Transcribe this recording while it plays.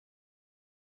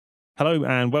Hello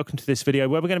and welcome to this video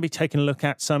where we're going to be taking a look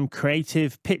at some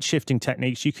creative pitch shifting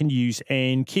techniques you can use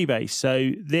in Cubase.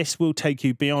 So this will take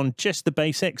you beyond just the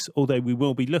basics, although we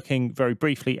will be looking very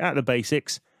briefly at the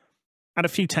basics and a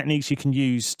few techniques you can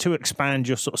use to expand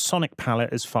your sort of sonic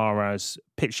palette as far as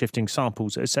pitch shifting,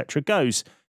 samples, etc. goes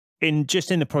in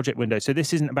the project window. So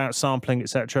this isn't about sampling,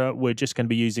 etc. We're just going to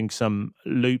be using some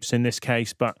loops in this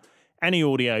case, but any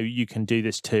audio you can do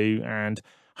this to, and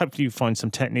hopefully you find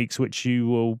some techniques which you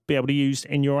will be able to use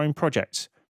in your own projects.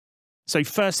 So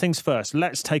first things first,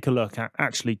 let's take a look at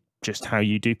actually just how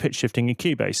you do pitch shifting in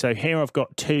Cubase. So here I've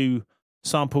got two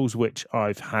samples which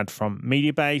I've had from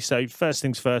MediaBay. So first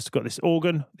things first, I've got this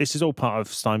organ. This is all part of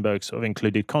Steinberg's sort of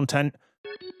included content.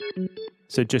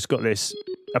 So just got this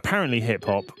apparently hip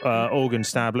hop organ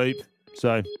stab loop.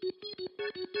 So,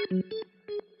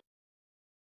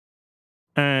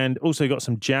 and also got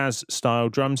some jazz style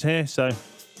drums here. So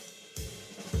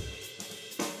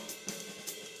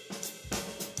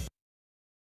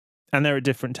and they're at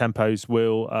different tempos.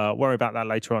 We'll worry about that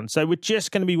later on. So we're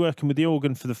just going to be working with the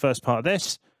organ for the first part of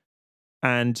this.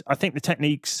 And I think the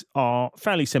techniques are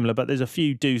fairly similar, but there's a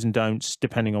few do's and don'ts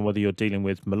depending on whether you're dealing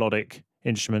with melodic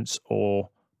instruments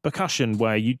or percussion,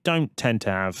 where you don't tend to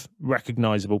have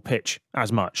recognizable pitch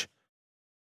as much.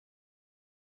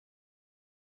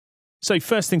 So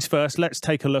first things first, let's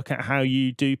take a look at how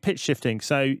you do pitch shifting.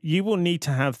 So you will need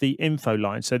to have the info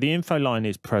line. So the info line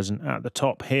is present at the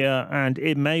top here, and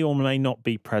it may or may not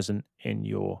be present in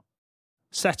your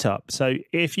setup. So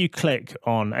if you click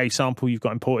on a sample you've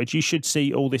got imported, you should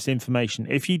see all this information.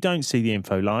 If you don't see the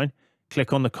info line,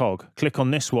 click on the cog. Click on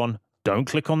this one. Don't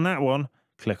click on that one.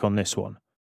 Click on this one.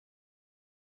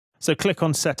 So click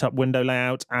on Setup Window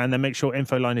Layout, and then make sure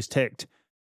info line is ticked.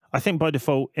 I think by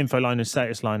default, info line and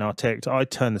status line are ticked. I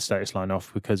turn the status line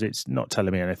off because it's not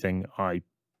telling me anything I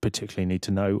particularly need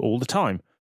to know all the time.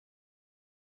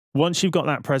 Once you've got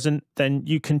that present, then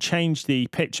you can change the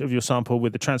pitch of your sample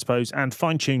with the transpose and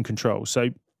fine-tune control.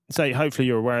 So say, hopefully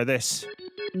you're aware of this.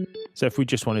 So if we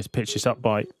just wanted to pitch this up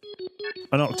by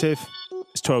an octave,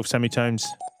 it's 12 semitones.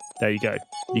 There you go.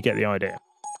 You get the idea.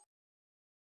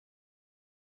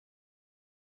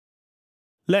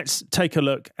 Let's take a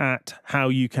look at how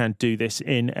you can do this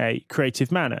in a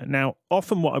creative manner. Now,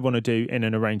 often what I want to do in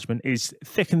an arrangement is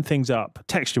thicken things up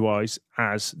texture-wise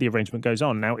as the arrangement goes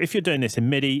on. Now, if you're doing this in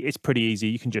MIDI, it's pretty easy.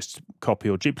 You can just copy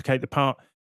or duplicate the part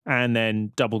and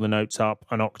then double the notes up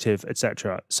an octave,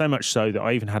 etc. So much so that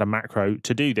I even had a macro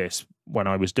to do this when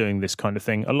I was doing this kind of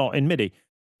thing a lot in MIDI.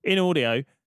 In audio,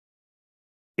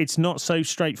 it's not so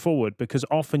straightforward because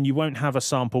often you won't have a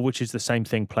sample which is the same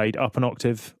thing played up an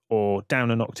octave or down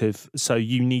an octave, so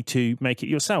you need to make it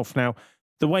yourself. Now,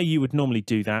 the way you would normally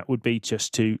do that would be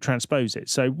just to transpose it.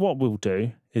 So what we'll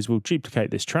do is we'll duplicate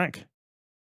this track,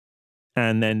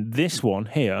 and then this one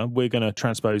here, we're going to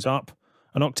transpose up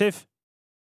an octave,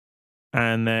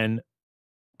 and then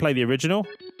play the original,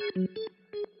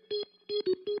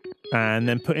 and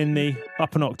then put in the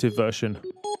up an octave version.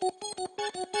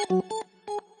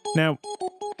 Now,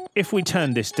 if we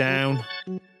turn this down,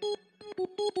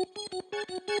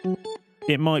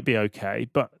 it might be okay,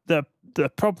 but the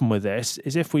problem with this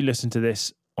is if we listen to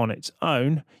this on its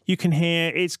own, you can hear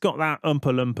it's got that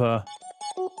Oompa Loompa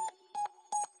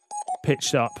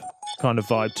pitched up kind of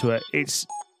vibe to it. It's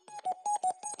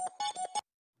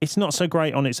not so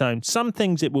great on its own. Some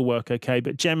things it will work okay,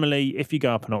 but generally, if you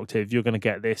go up an octave, you're going to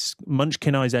get this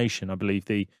Munchkinisation, I believe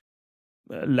the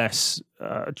less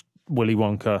Willy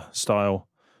Wonka style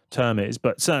term is,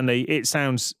 but certainly it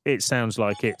sounds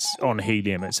like it's on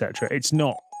helium, etc. It's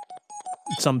not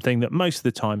something that most of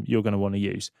the time you're going to want to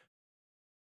use.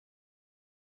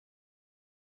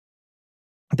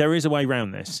 There is a way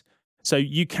around this. So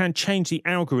you can change the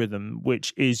algorithm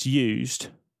which is used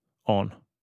on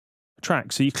a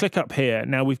track. So you click up here.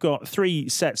 Now we've got three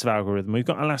sets of algorithm. We've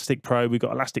got Elastic Pro, we've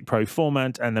got Elastic Pro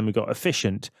Format, and then we've got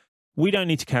Efficient. We don't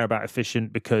need to care about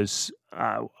Efficient because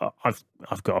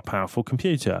I've got a powerful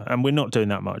computer and we're not doing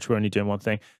that much. We're only doing one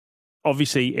thing.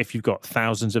 Obviously, if you've got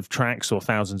thousands of tracks or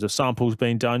thousands of samples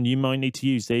being done, you might need to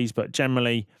use these, but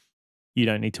generally you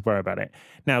don't need to worry about it.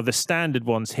 Now, the standard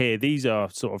ones here, these are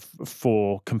sort of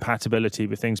for compatibility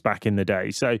with things back in the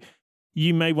day. So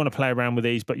you may want to play around with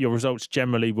these, but your results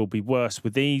generally will be worse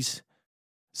with these.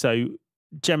 So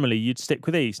generally you'd stick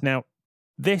with these. Now,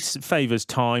 this favors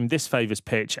time, this favors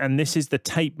pitch, and this is the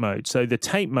tape mode. So the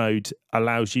tape mode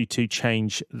allows you to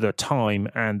change the time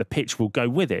and the pitch will go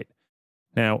with it.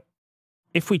 Now,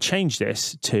 if we change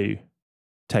this to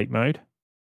tape mode,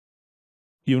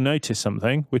 you'll notice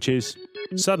something, which is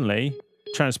suddenly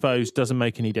transpose doesn't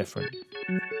make any difference.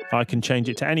 I can change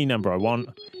it to any number I want.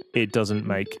 It doesn't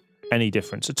make any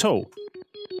difference at all.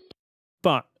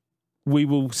 But we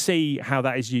will see how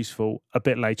that is useful a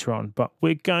bit later on. But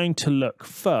we're going to look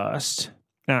first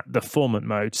at the format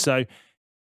mode. So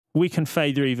we can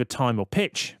favour either time or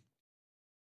pitch.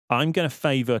 I'm going to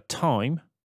favour time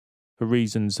for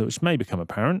reasons which may become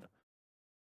apparent.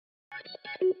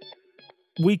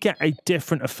 We get a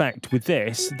different effect with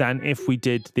this than if we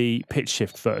did the pitch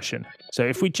shift version. So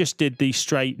if we just did the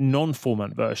straight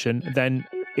non-format version, then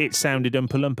it sounded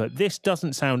Oompa Loompa. This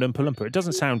doesn't sound Oompa Loompa. It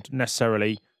doesn't sound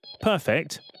necessarily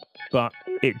perfect, but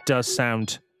it does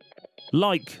sound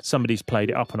like somebody's played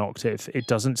it up an octave. It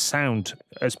doesn't sound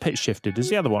as pitch shifted as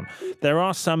the other one. There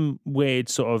are some weird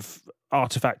sort of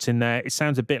artifacts in there. It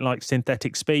sounds a bit like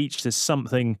synthetic speech. There's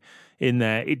something in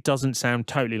there. It doesn't sound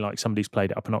totally like somebody's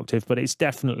played it up an octave, but it's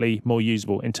definitely more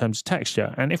usable in terms of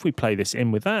texture. And if we play this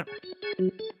in with that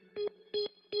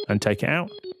and take it out,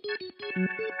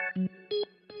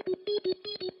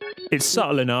 it's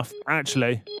subtle enough,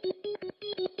 actually.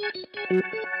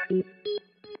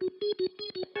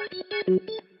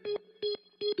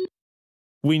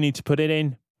 We need to put it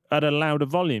in at a louder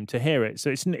volume to hear it.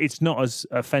 So it's not as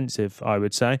offensive, I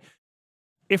would say.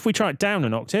 If we try it down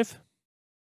an octave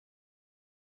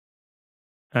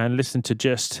and listen to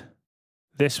just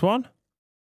this one.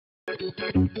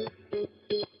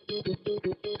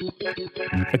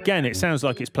 Again, it sounds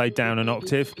like it's played down an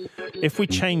octave. If we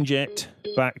change it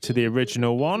back to the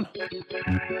original one,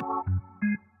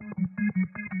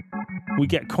 we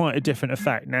get quite a different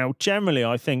effect. Now, generally,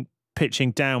 I think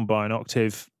pitching down by an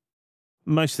octave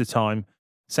most of the time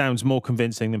sounds more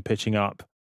convincing than pitching up,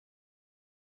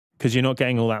 because you're not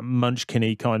getting all that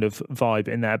Munchkin-y kind of vibe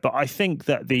in there. But I think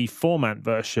that the format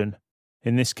version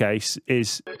in this case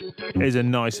is a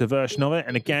nicer version of it.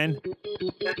 And again,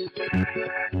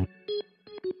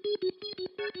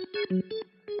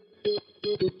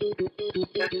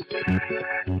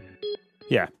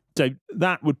 yeah, so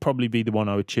that would probably be the one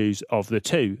I would choose of the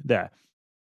two there.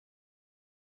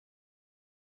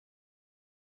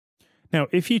 Now,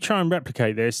 if you try and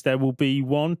replicate this, there will be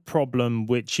one problem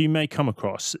which you may come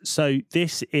across. So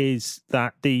this is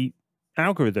that the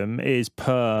algorithm is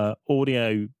per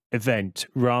audio event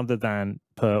rather than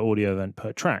per audio event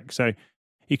per track. So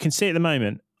you can see at the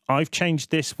moment, I've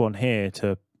changed this one here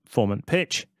to format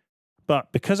pitch,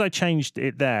 but because I changed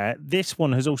it there, this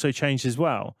one has also changed as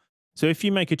well. So if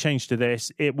you make a change to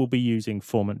this, it will be using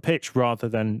format pitch rather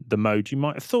than the mode you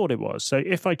might have thought it was. So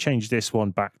if I change this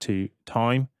one back to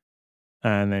time,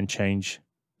 and then change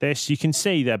this, you can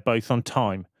see they're both on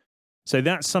time. So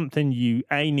that's something you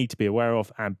A, need to be aware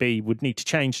of, and B, would need to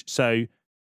change. So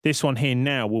this one here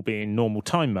now will be in normal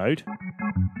time mode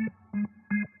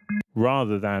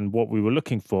rather than what we were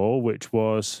looking for, which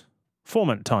was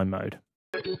format time mode.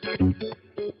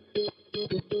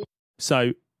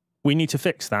 So we need to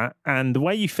fix that. And the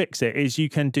way you fix it is you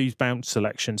can do bounce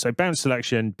selection. So bounce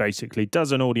selection basically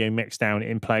does an audio mix down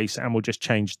in place and will just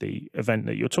change the event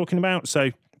that you're talking about.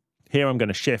 So here I'm going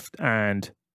to shift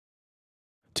and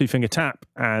two-finger tap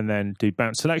and then do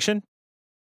bounce selection.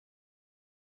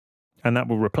 And that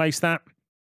will replace that.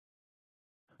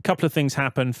 A couple of things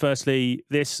happen. Firstly,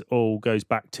 this all goes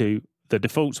back to the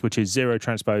defaults, which is 0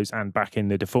 transpose and back in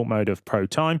the default mode of Pro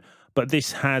Time. But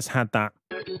this has had that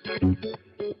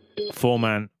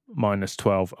format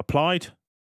 -12 applied.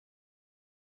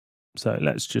 So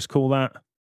let's just call that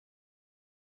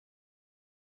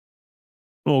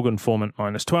organ format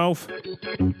 -12.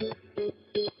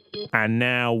 And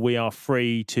now we are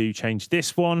free to change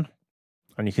this one.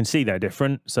 And you can see they're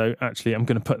different. So actually, I'm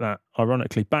going to put that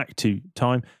ironically back to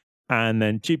time and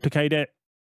then duplicate it.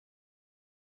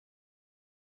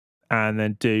 And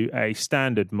then do a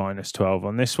standard -12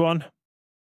 on this one.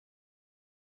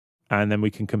 And then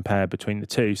we can compare between the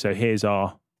two. So here's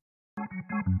our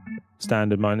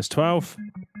standard -12.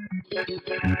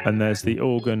 And there's the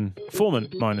organ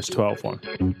format -12 one.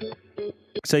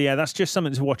 So yeah, that's just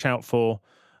something to watch out for.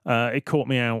 It caught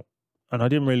me out and I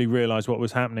didn't really realize what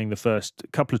was happening the first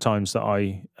couple of times that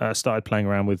I started playing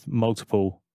around with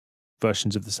multiple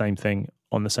versions of the same thing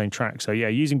on the same track. So yeah,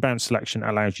 using bounce selection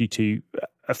allows you to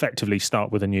effectively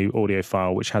start with a new audio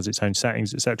file which has its own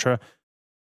settings, etc.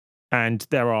 And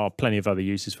there are plenty of other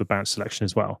uses for bounce selection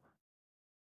as well.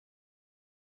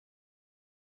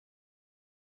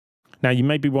 Now, you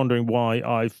may be wondering why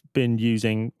I've been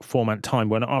using format time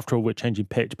when, after all, we're changing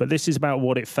pitch, but this is about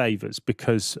what it favors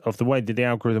because of the way that the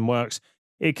algorithm works.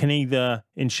 It can either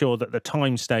ensure that the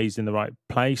time stays in the right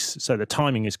place, so the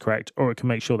timing is correct, or it can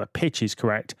make sure that pitch is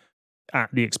correct at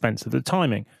the expense of the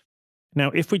timing. Now,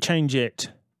 if we change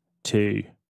it to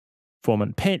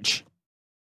format pitch,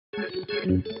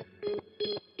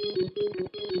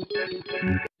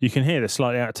 you can hear they're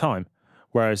slightly out of time,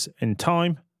 whereas in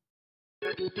time,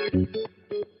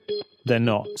 they're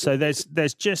not. So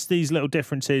there's just these little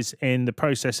differences in the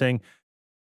processing.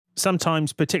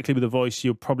 Sometimes, particularly with a voice,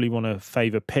 you'll probably want to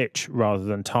favor pitch rather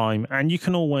than time, and you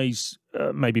can always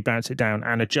maybe bounce it down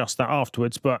and adjust that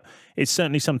afterwards, but it's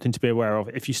certainly something to be aware of.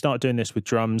 If you start doing this with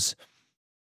drums,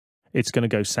 it's going to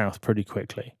go south pretty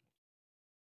quickly.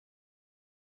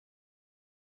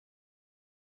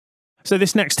 So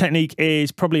this next technique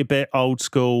is probably a bit old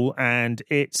school, and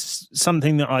it's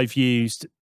something that I've used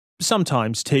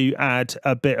sometimes to add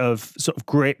a bit of sort of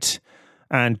grit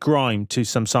and grime to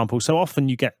some samples. So often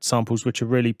you get samples which are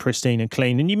really pristine and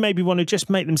clean, and you maybe want to just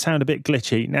make them sound a bit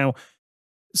glitchy. Now,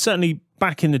 certainly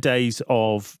back in the days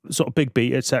of sort of big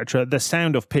beat, etc., the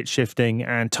sound of pitch shifting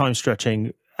and time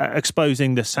stretching,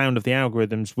 exposing the sound of the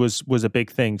algorithms was a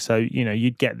big thing. So, you know,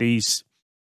 you'd get these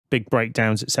big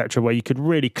breakdowns, etc., where you could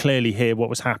really clearly hear what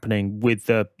was happening with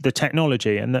the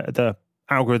technology, and the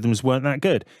algorithms weren't that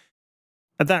good.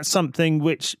 And that's something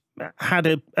which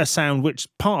had a sound which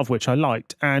part of which I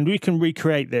liked, and we can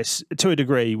recreate this to a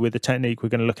degree with the technique we're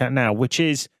going to look at now, which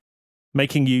is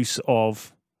making use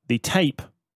of the tape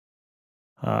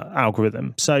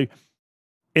algorithm. So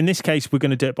in this case, we're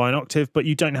going to do it by an octave, but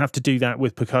you don't have to do that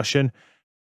with percussion.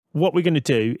 What we're going to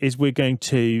do is we're going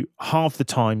to halve the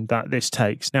time that this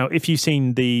takes. Now, if you've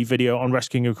seen the video on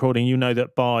rescuing a recording, you know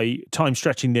that by time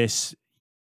stretching this,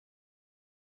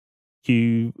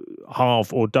 you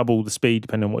halve or double the speed,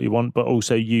 depending on what you want, but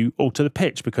also you alter the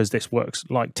pitch because this works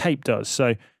like tape does.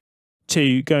 So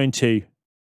to go into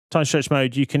time stretch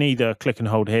mode, you can either click and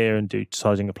hold here and do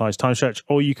sizing applies time stretch,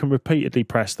 or you can repeatedly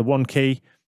press the 1 key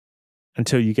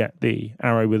until you get the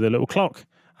arrow with a little clock.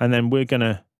 And then we're going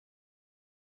to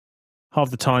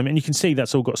halve the time, and you can see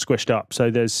that's all got squished up.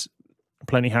 So there's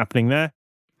plenty happening there.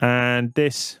 And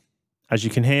this, as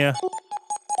you can hear,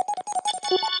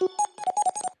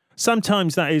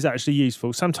 sometimes that is actually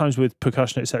useful. Sometimes with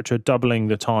percussion, etc., doubling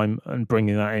the time and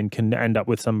bringing that in can end up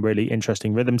with some really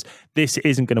interesting rhythms. This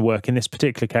isn't going to work in this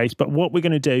particular case, but what we're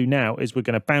going to do now is we're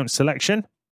going to bounce selection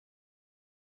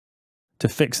to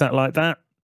fix that like that.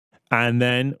 And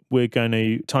then we're going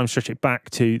to time stretch it back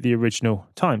to the original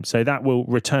time. So that will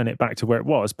return it back to where it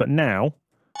was. But now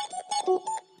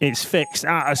it's fixed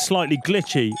at a slightly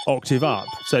glitchy octave up.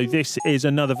 So this is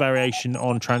another variation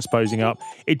on transposing up.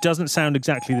 It doesn't sound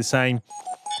exactly the same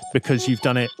because you've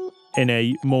done it in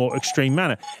a more extreme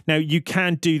manner. Now, you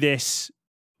can do this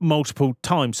multiple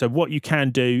times. So what you can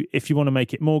do, if you want to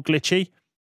make it more glitchy,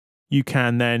 you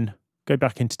can then go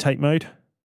back into tape mode.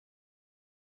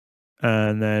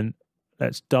 And then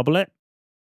let's double it.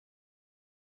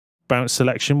 Bounce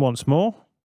selection once more.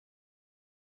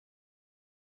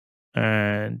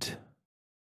 And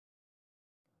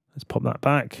let's pop that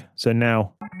back. So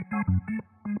now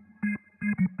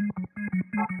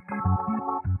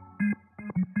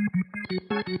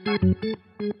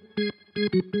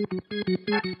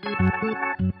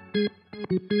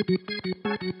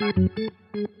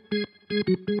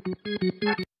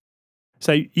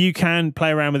so you can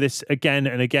play around with this again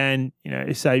and again. You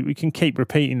know, say we can keep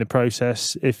repeating the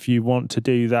process if you want to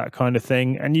do that kind of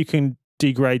thing, and you can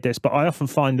degrade this. But I often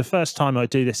find the first time I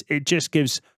do this, it just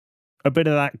gives a bit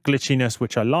of that glitchiness,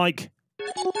 which I like.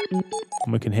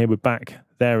 And we can hear we're back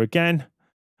there again.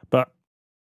 But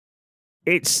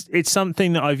it's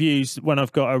something that I've used when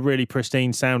I've got a really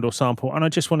pristine sound or sample, and I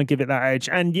just want to give it that edge.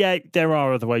 And yeah, there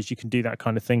are other ways you can do that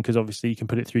kind of thing, because obviously you can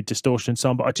put it through distortion and so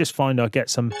on, but I just find I get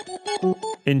some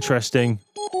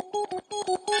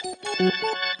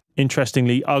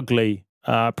interestingly ugly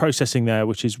processing there,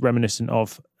 which is reminiscent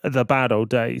of the bad old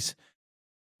days.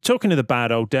 Talking of the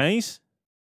bad old days,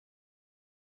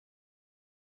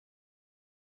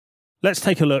 let's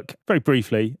take a look very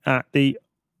briefly at the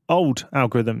old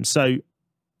algorithms. So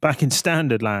back in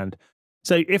standard land.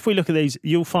 So if we look at these,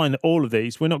 you'll find that all of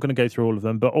these, we're not going to go through all of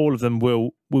them, but all of them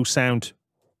will sound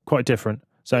quite different.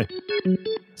 So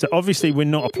obviously we're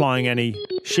not applying any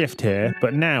shift here,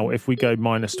 but now if we go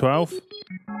 -12,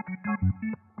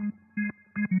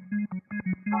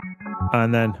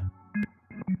 and then,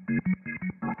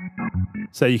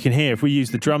 so you can hear if we use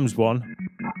the drums one,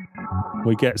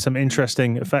 we get some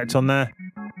interesting effect on there.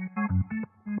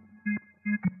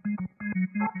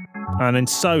 And in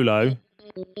solo,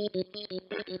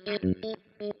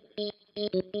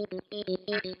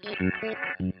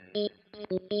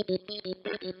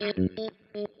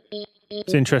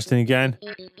 it's interesting again.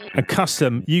 And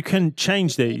custom, you can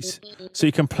change these. So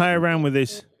you can play around with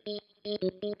this.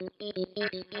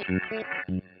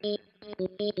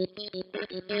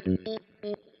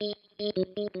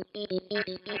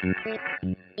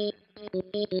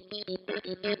 The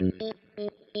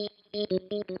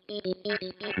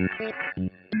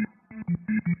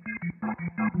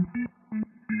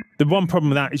one problem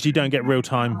with that is you don't get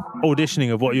real-time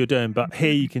auditioning of what you're doing, but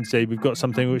here you can see we've got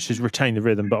something which has retained the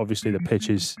rhythm, but obviously the pitch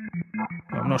is,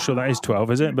 I'm not sure that is 12,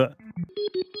 is it? But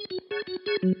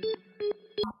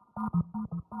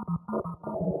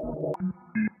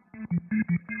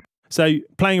so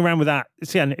playing around with that,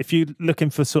 again, if you're looking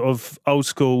for sort of old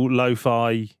school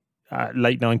lo-fi,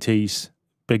 late 90s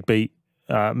big beat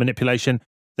manipulation,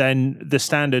 then the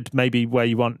standard may be where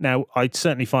you want. Now, I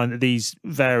certainly find that these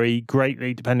vary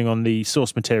greatly depending on the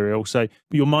source material. So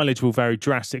your mileage will vary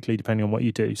drastically depending on what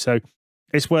you do. So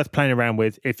it's worth playing around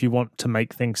with if you want to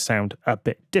make things sound a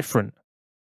bit different.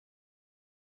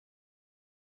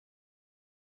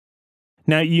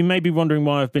 Now, you may be wondering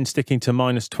why I've been sticking to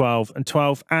 -12 and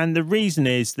 12, and the reason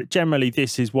is that generally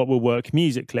this is what will work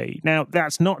musically. Now,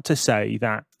 that's not to say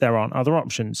that there aren't other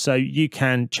options. So you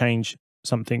can change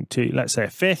something to, let's say, a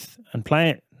fifth and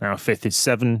play it. Now, a fifth is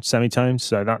 7 semitones,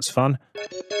 so that's fun.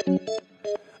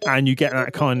 And you get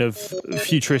that kind of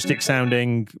futuristic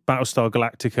sounding Battlestar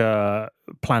Galactica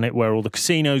planet where all the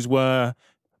casinos were,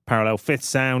 parallel fifth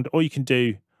sound, or you can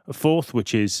do a fourth,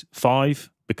 which is 5,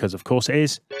 because of course it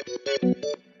is.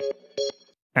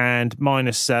 And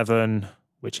 -7,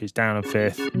 which is down a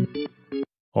fifth,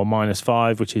 or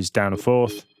 -5, which is down a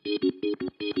fourth.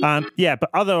 Yeah, but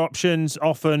other options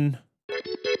often,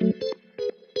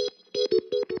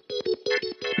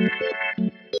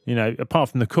 you know, apart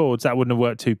from the chords, that wouldn't have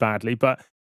worked too badly. But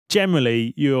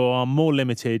generally, you are more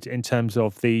limited in terms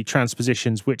of the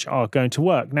transpositions which are going to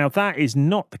work. Now, that is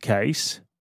not the case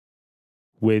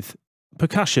with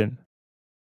percussion.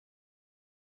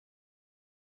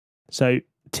 So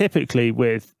typically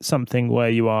with something where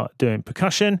you are doing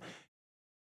percussion,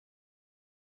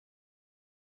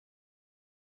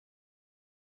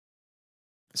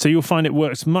 so you'll find it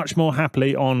works much more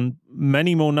happily on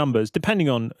many more numbers, depending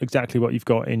on exactly what you've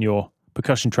got in your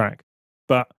percussion track.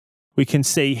 But we can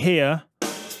see here,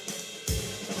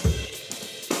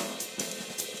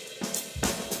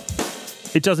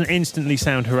 it doesn't instantly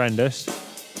sound horrendous.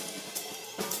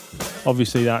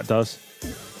 Obviously that does.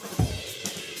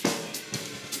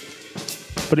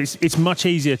 But it's much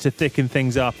easier to thicken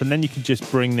things up, and then you can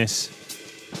just bring this,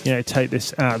 you know, take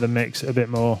this out of the mix a bit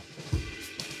more.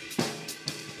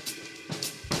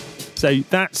 So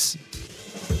that's,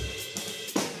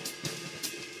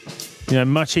 you know,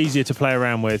 much easier to play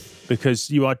around with, because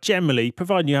you are generally,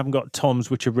 providing you haven't got toms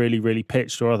which are really, really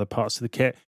pitched or other parts of the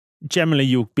kit, generally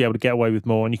you'll be able to get away with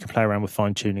more, and you can play around with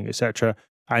fine tuning, etc.,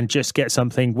 and just get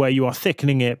something where you are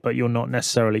thickening it, but you're not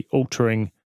necessarily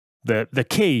altering the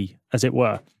key, as it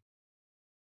were.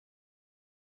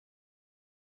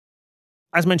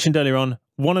 As mentioned earlier on,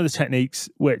 one of the techniques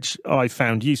which I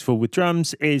found useful with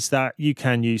drums is that you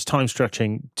can use time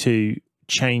stretching to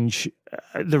change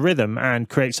the rhythm and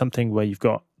create something where you've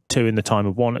got 2 in the time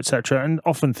of 1, etc., and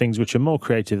often things which are more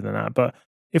creative than that. But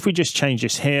if we just change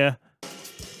this here,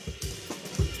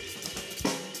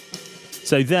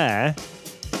 so there,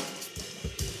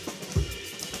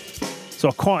 so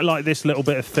I quite like this little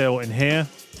bit of fill in here.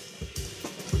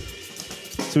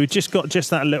 So we've just got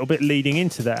that little bit leading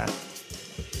into there.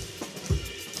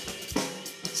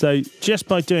 So just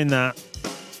by doing that,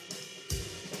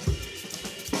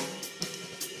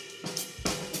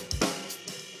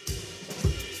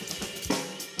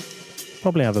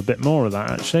 probably have a bit more of that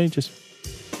actually, just,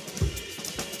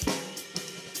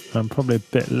 and probably a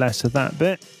bit less of that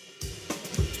bit.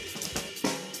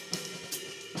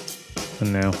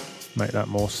 And now make that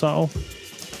more subtle.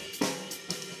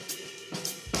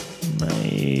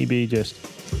 Maybe just,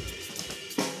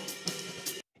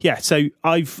 yeah. So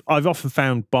I've often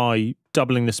found by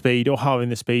doubling the speed or halving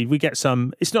the speed, we get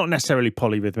some, it's not necessarily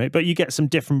polyrhythmic, but you get some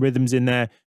different rhythms in there,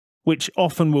 which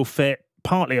often will fit,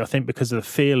 partly I think because of the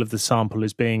feel of the sample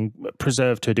is being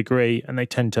preserved to a degree, and they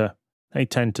tend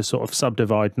to sort of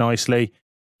subdivide nicely.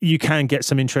 You can get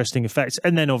some interesting effects,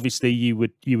 and then obviously you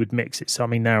would mix it. So I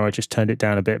mean, now I just turned it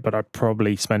down a bit, but I'd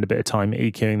probably spend a bit of time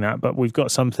EQing that. But we've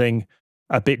got something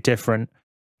a bit different,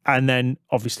 and then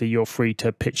obviously you're free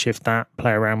to pitch shift that,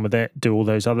 play around with it, do all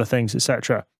those other things,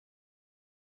 etc.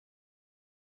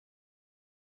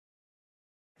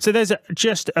 So there's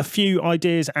just a few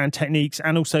ideas and techniques,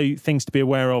 and also things to be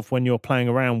aware of when you're playing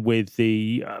around with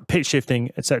the pitch shifting,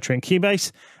 etc. in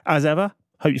Cubase. As ever,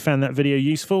 hope you found that video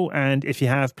useful, and if you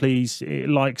have, please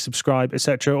like, subscribe,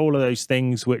 etc. All of those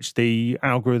things which the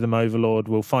algorithm overlord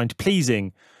will find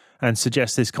pleasing and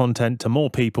suggest this content to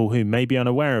more people who may be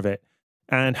unaware of it.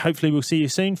 And hopefully we'll see you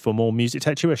soon for more Music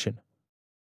Tech Tuition.